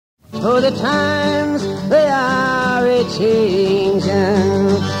for the times they are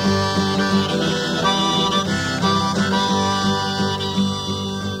a-changin'.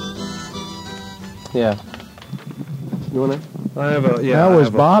 Yeah. You want to? I have a, yeah. That was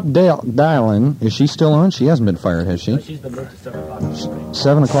Bob Dylan. Is she still on? She hasn't been fired, has she? She's been moved to 7 o'clock in the morning.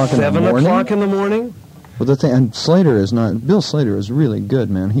 7 o'clock in the morning? 7 o'clock in the morning? Well, the thing, and Slater is not, Bill Slater is really good,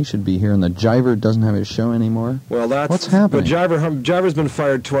 man. He should be here, and the Jiver doesn't have his show anymore. Well, that's... What's happening? But Jiver's been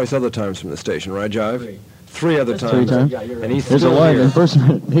fired twice other times from the station, right, Jive? Three other times. 3 times? Yeah, you're right. And he's Here's a still live here.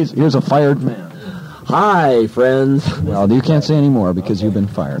 impersonation. Here's a fired man. Hi, friends. Well, you can't say any more because you've been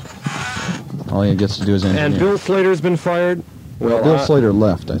fired. All he gets to do is engineer. And Bill Slater's been fired? Well, Bill Slater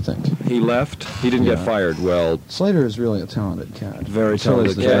left, I think. He left? He didn't get fired. Well, Slater is really a talented cat. very So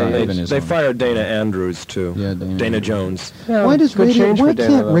is talented. the Yeah, guy. they fired Dana Andrews, too. Yeah, Dana Jones. Yeah, Why does good radio? change Why for Dana,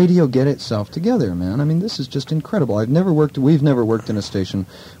 can't though. radio get itself together, man? I mean, this is just incredible. We've never worked in a station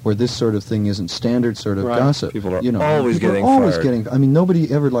where this sort of thing isn't standard sort of Right. gossip. People are people always getting are always fired. getting. I mean,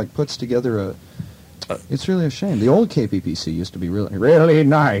 nobody ever puts together a. It's really a shame. The old KPPC used to be really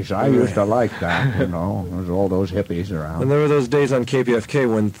nice. I used to like that. You know, there's all those hippies around. And there were those days on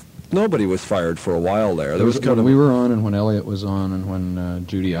KPFK when nobody was fired for a while there. There was kind when of... we were on, and when Elliot was on, and when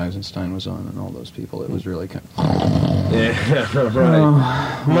Judy Eisenstein was on, and all those people, it was really kind of... Yeah,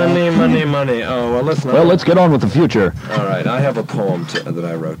 right. Money. Oh, well, listen. Well, let's get on with the future. All right, I have a poem that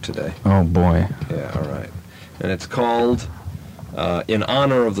I wrote today. Oh, boy. Yeah, all right. And it's called In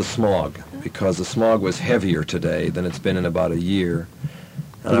Honor of the Smog, because the smog was heavier today than it's been in about a year.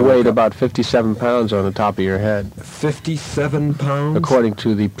 And I You woke weighed up- about 57 pounds on the top of your head, 57 pounds? according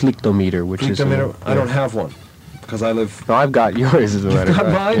to the plectometer, which is... Plectometer? I don't have one, because I live... No, I've got yours, as a matter of Got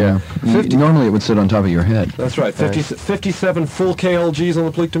fact. mine? Yeah. 50 Normally it would sit on top of your head. That's right, 57 full KLGs on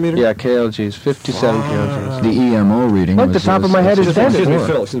the plectometer? Yeah, KLGs, 57 kilograms. The EMO reading What? was... The top of my head is dead. Excuse me, 6.4.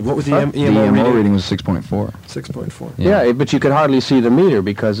 Phil. Excuse me, what was the Huh? The EMO EMO reading? reading was 6.4. 6.4. Yeah, but you could hardly see the meter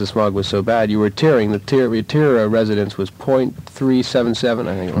because the smog was so bad. You were tearing. Your tear resonance was .377,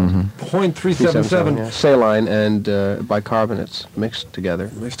 I think it was. .377 yeah. Saline and bicarbonates mixed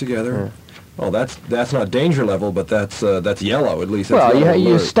together. mixed together. Oh, that's not danger level, but that's yellow at least. That's Well, yellow you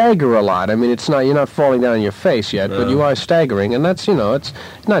alert. stagger a lot. I mean, you're not falling down on your face yet, but you are staggering, and that's, it's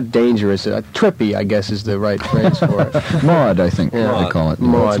not dangerous. Trippy, I guess, is the right phrase for it. Maud, I think Yeah. they call it.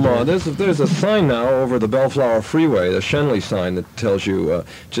 Maud. It's Maud. There's a sign now over the Bellflower Freeway, the Shenley sign, that tells you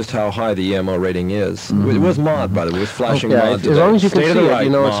just how high the EMO rating is. It was Maud, by the way. It was flashing Yeah, Maud as today. long as you can State of see the it, right, you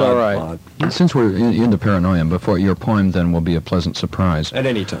know it's Maud, all right. Maud. Since we're into paranoia, before your poem then will be a pleasant surprise. At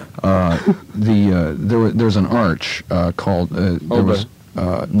any time. There's an arch called Obler.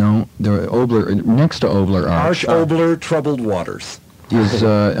 Obler next to Obler Arch. Arch Obler Troubled Waters. Is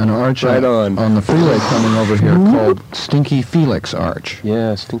an arch Right on. the freeway coming over here called Stinky Felix Arch.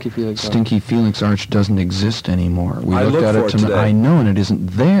 Yeah, Stinky Felix. Stinky Felix Arch doesn't exist anymore. We I looked looked at for it it tonight. today. I know, and it isn't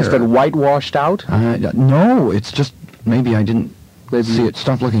there. It's been whitewashed out? No, it's just maybe I didn't see it.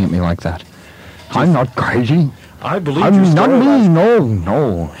 Stop looking at me like that. I'm not crazy. I believe I'm your not story me. last-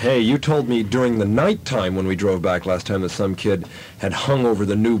 No. Hey, you told me during the nighttime when we drove back last time that some kid had hung over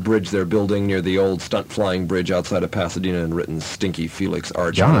the new bridge they're building near the old stunt-flying bridge outside of Pasadena and written Stinky Felix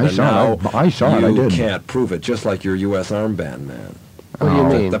Arch. Yeah, on it. I And saw now it. I saw it. I You did. can't prove it, just like your U.S. armband, man. What do you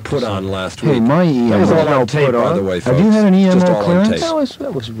mean? The put-on last Hey, week. my That was EMO. all on no tape, by put-on. the way, folks. Have you had an EMO Just all on clearance? tape.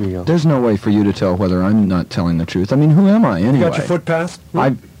 That was real. There's no way for you to tell whether I'm not telling the truth. I mean, who am I anyway? You got your foot passed?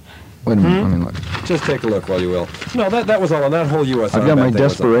 Wait a minute. I mean, look. Just take a look while you will. No, that was all on that whole U.S. I've got my armband thing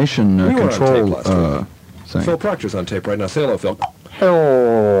was on. desperation We were on control tape last week. thing. Phil Proctor's on tape right now. Say hello, Phil.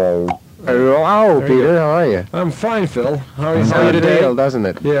 Hello. Hello, Peter. How are you? I'm fine, Phil. How are you Sounds today? real, doesn't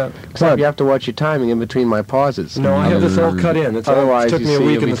it? Yeah. Except you have to watch your timing in between my pauses. No, I have this all cut in. Otherwise, it took you me a see,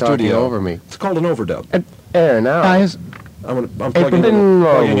 week you'll in be the talking studio. over me. It's called an overdub. There now. Guys, I'm plugging in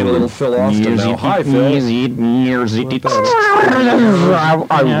a little Phil Austin now. Hi, Phil.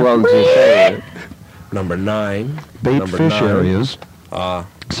 I run to say. Number 9. bait Number fish 9. areas.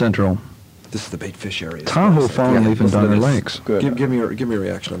 Central. This is the bait fish area. Tahoe, Fallen Leaf, and Listen to Donner this. Lakes. Good. Give me a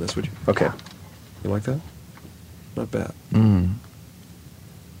reaction on this, would you? Okay. You like that? Not bad.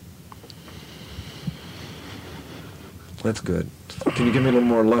 That's good. Can you give me a little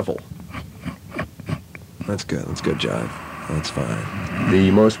more level? That's good. That's good, Jive. That's fine.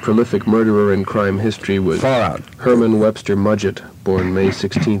 The most prolific murderer in crime history was Far out. Herman Webster Mudgett, born May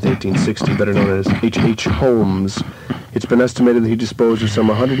 16, 1860, better known as H.H. Holmes. It's been estimated that he disposed of some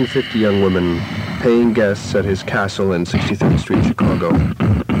 150 young women, paying guests at his castle in 63rd Street, Chicago.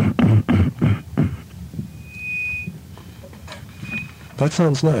 That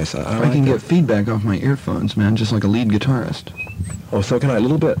sounds nice. I I like can that. get feedback off my earphones, man, just like a lead guitarist. Oh, so can I? A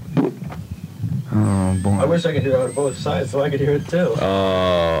little bit. Oh, boy. I wish I could hear it on both sides so I could hear it too.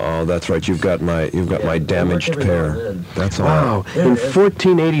 Oh, that's right. You've got my damaged every now and pair. then. That's all. Wow. There In it is.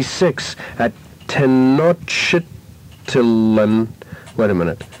 1486, at Tenochtitlan,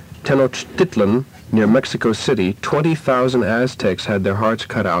 Tenochtitlan, near Mexico City, 20,000 Aztecs had their hearts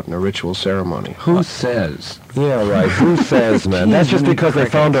cut out in a ritual ceremony. Who says? Yeah, right. Who says, man? That's just because they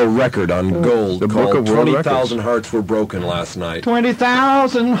found a record on gold The Book called of World 20,000 Hearts Were Broken last night.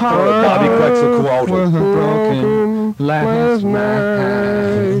 20,000 Bobby Quetzalcoatl. were broken last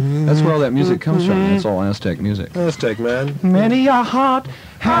night. That's where all that music comes from. That's all Aztec music. Aztec, man. Many a heart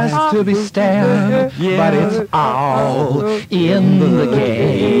has to be stabbed, but it's all in the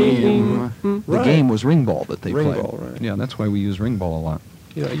game. The Right. game was ring ball that they Ring played. ball, right. Yeah, that's why we use ring ball a lot.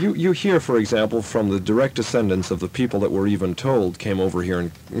 You know, you hear, for example, from the direct descendants of the people that were even told came over here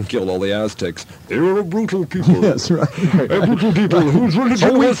and killed all the Aztecs. They were a brutal people. Yes, right. A brutal people whose religion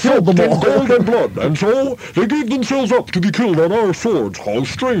So we was killed soaked them in all. gold and blood, and so they gave themselves up to be killed on our swords. How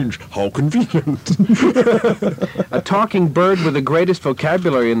strange, how convenient. A talking bird with the greatest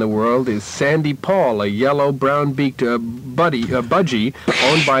vocabulary in the world is Sandy Paul, a yellow brown-beaked budgie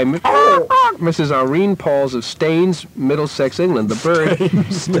owned by Mrs. Irene Pauls of Staines, Middlesex, England. The bird,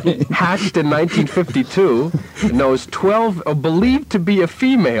 hatched in 1952, knows 12, believed to be a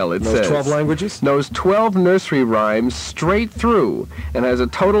female, it Those says. 12 languages? Knows 12 nursery rhymes straight through and has a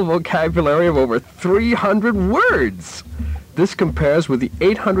total vocabulary of over 300 words. This compares with the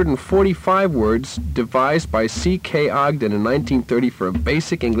 845 words devised by C.K. Ogden in 1930 for a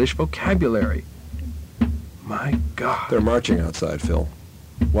basic English vocabulary. My God. They're marching outside, Phil.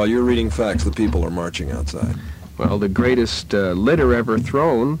 While you're reading facts, the people are marching outside. Well, the greatest litter ever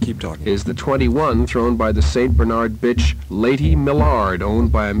thrown Keep talking. is the 21 thrown by the St. Bernard bitch Lady Millard,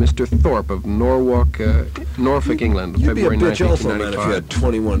 owned by a Mr. Thorpe of Norfolk, England, You'd be a February bitch also, man, if you 1995. had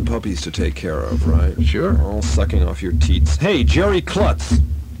 21 puppies to take care of, right? Sure. All sucking off your teats. Hey, Jerry Klutz.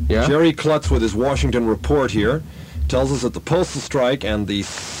 Yeah? Jerry Klutz with his Washington report here tells us that the postal strike and the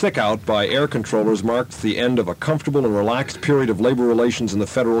sick-out by air controllers marked the end of a comfortable and relaxed period of labor relations in the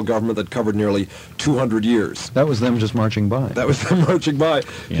federal government that covered nearly 200 years. That was them just marching by. That was them marching by.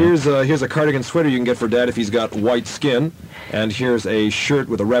 Yeah. Here's a cardigan sweater you can get for Dad if he's got white skin. And here's a shirt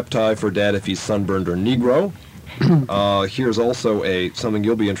with a rep tie for Dad if he's sunburned or Negro. Here's also something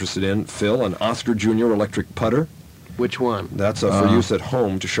you'll be interested in, Phil, an Oscar Jr. electric putter. Which one? That's for use at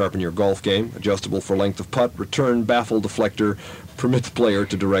home to sharpen your golf game. Adjustable for length of putt, return, baffle, deflector, permits player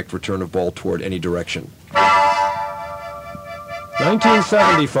to direct return of ball toward any direction.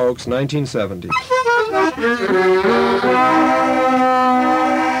 1970, folks, 1970.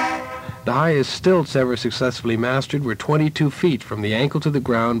 The highest stilts ever successfully mastered were 22 feet from the ankle to the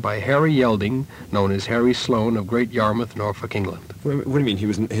ground by Harry Yelding, known as Harry Sloane of Great Yarmouth, Norfolk, England. What do you mean? He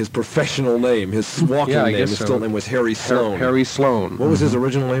was his professional name, his walking Yeah, I name, guess his so. still name was Harry Sloane. Harry Sloane. What was his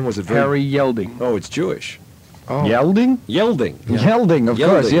original name? Was it very... Harry Yelding. Oh, it's Jewish. Oh. Yelding? Yelding. Yelding, of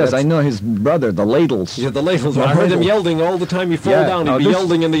Yelding, course, yes. that's- I know his brother, the Ladles. Yeah, the labels. I heard him yelling all the time. He'd fall Yeah. down. He'd Oh, be this-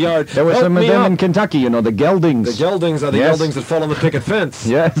 yelling in the yard. There were "Help some of me them up." in Kentucky, you know, the Geldings. The Geldings are the Yes. Geldings that fall on the picket fence.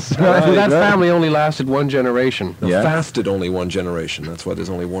 Yes, Right, right, That right. family only lasted one generation. They Yeah. fasted only one generation. That's why there's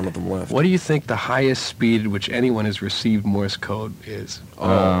only one of them left. What do you think the highest speed at which anyone has received Morse code is? Wait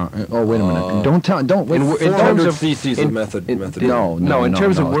a minute. Don't wait. In 400 terms of cc's of method. No, in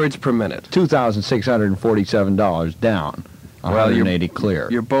terms of words per minute. $2,647 down. Well, 180 clear.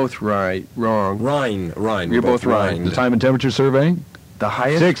 You're both right. Wrong. Rhine. You're both right. The time and temperature survey? The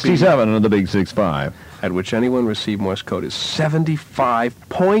highest 67 on the big 6.5. speed at which anyone received Morse code is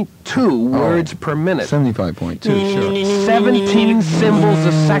 75.2 words per minute. 75.2, sure. 17 symbols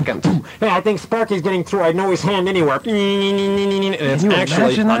a second. Hey, I think Sparky's getting through. I know his hand anywhere. And it's you actually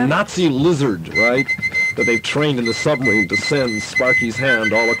imagine a that? Nazi lizard, right? That they've trained in the submarine to send Sparky's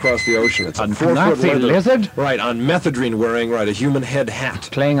hand all across the ocean. It's a 4-foot Nazi leather- lizard? Right, on methadone wearing, right, a human head hat.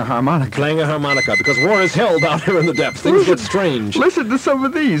 Playing a harmonica. Playing a harmonica, because war is hell down here in the depths. Things get strange. Listen to some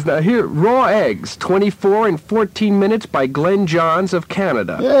of these. Now here, raw eggs, 24 and 14 minutes by Glenn Johns of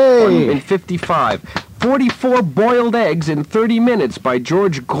Canada. Yay! In 55. 44 boiled eggs in 30 minutes by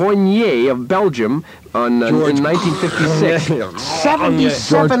George Grenier of Belgium in 1956.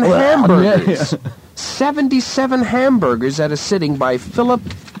 77 hamburgers. 77 hamburgers at a sitting by Philip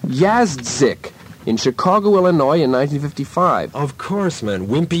Yazdzik in Chicago, Illinois in 1955. Of course, man.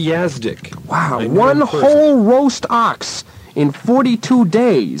 Wimpy Yazdik. Wow, I know one in person. whole roast ox in 42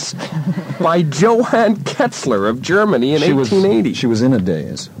 days by Johann Ketzler of Germany in 1880. She was in a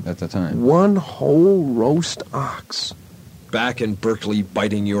daze at the time. One whole roast ox. Back in Berkeley,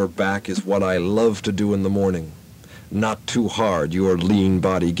 biting your back is what I love to do in the morning. Not too hard, your lean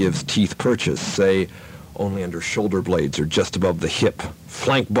body gives teeth purchase, say, only under shoulder blades or just above the hip.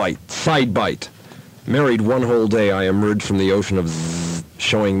 Flank bite, side bite. Married one whole day, I emerged from the ocean of zzz,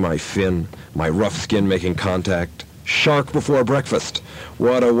 showing my fin, my rough skin making contact. Shark before breakfast.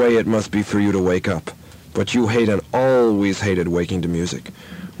 What a way it must be for you to wake up. But you hate and always hated waking to music,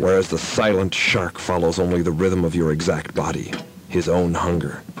 whereas the silent shark follows only the rhythm of your exact body, his own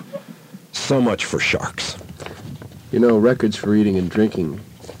hunger. So much for sharks. You know, records for eating and drinking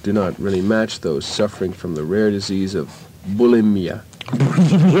do not really match those suffering from the rare disease of bulimia,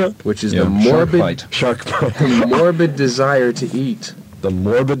 which is the morbid desire to eat. The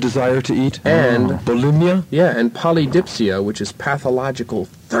morbid desire to eat? And bulimia? Yeah, and polydipsia, which is pathological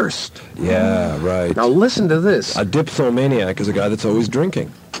thirst. Yeah, right. Now listen to this. A dipsomaniac is a guy that's always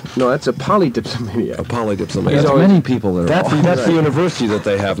drinking. No, that's a polydipsomaniac. A polydipsomaniac. There's many people that are... That's the university that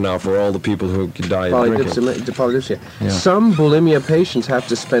they have now for all the people who die of drinking. Polydipsia. Yeah. Some bulimia patients have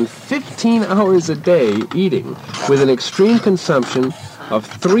to spend 15 hours a day eating, with an extreme consumption of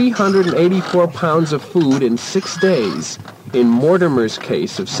 384 pounds of food in 6 days, in Mortimer's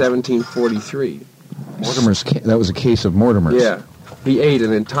case of 1743. That was a case of Mortimer's. Yeah. He ate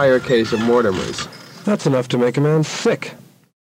an entire case of Mortimer's. That's enough to make a man sick.